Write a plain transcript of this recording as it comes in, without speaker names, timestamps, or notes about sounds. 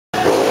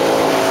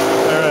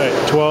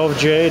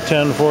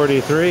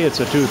12J1043.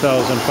 It's a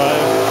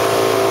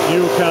 2005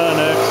 Yukon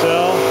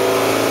XL,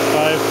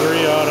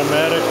 5.3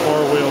 automatic,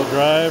 4-wheel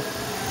drive,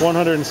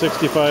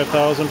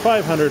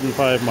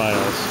 165,505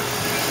 miles.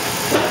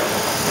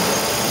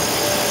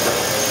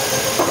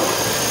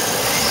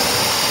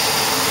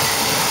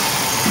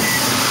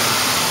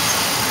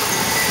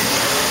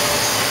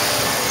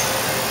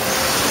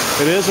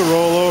 It is a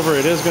rollover.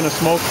 It is going to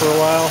smoke for a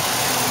while.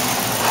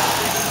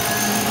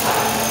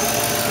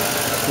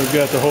 We've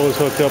got the hose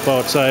hooked up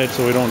outside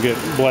so we don't get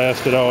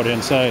blasted out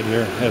inside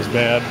here as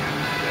bad.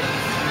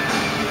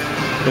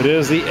 It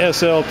is the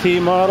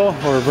SLT model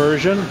or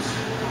version.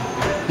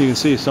 You can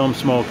see some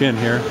smoke in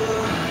here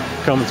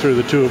coming through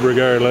the tube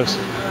regardless.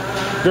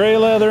 Gray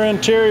leather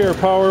interior,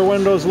 power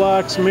windows,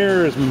 locks,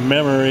 mirrors,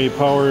 memory,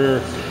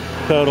 power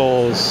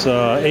pedals,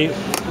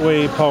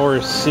 8-way power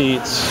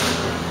seats.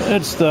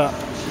 It's the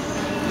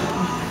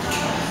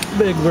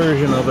big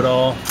version of it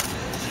all.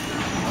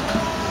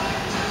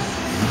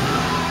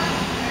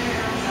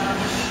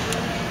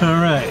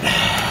 Alright,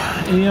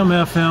 AM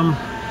FM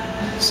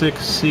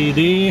 6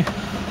 CD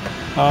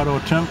auto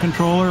temp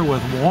controller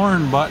with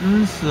worn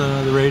buttons.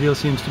 The radio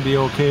seems to be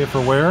okay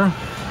for wear.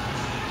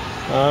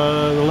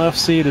 The left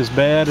seat is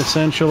bad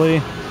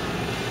essentially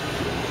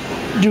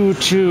due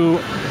to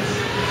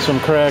some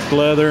cracked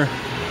leather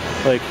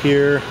like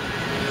here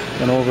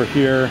and over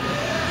here.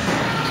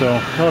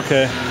 So,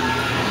 okay.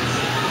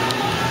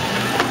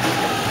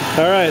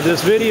 Alright,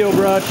 this video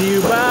brought to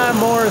you by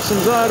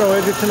Morrison'S Auto,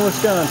 Edgerton,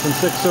 Wisconsin,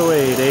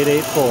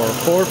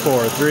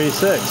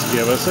 608-884-4436.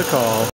 Give us a call.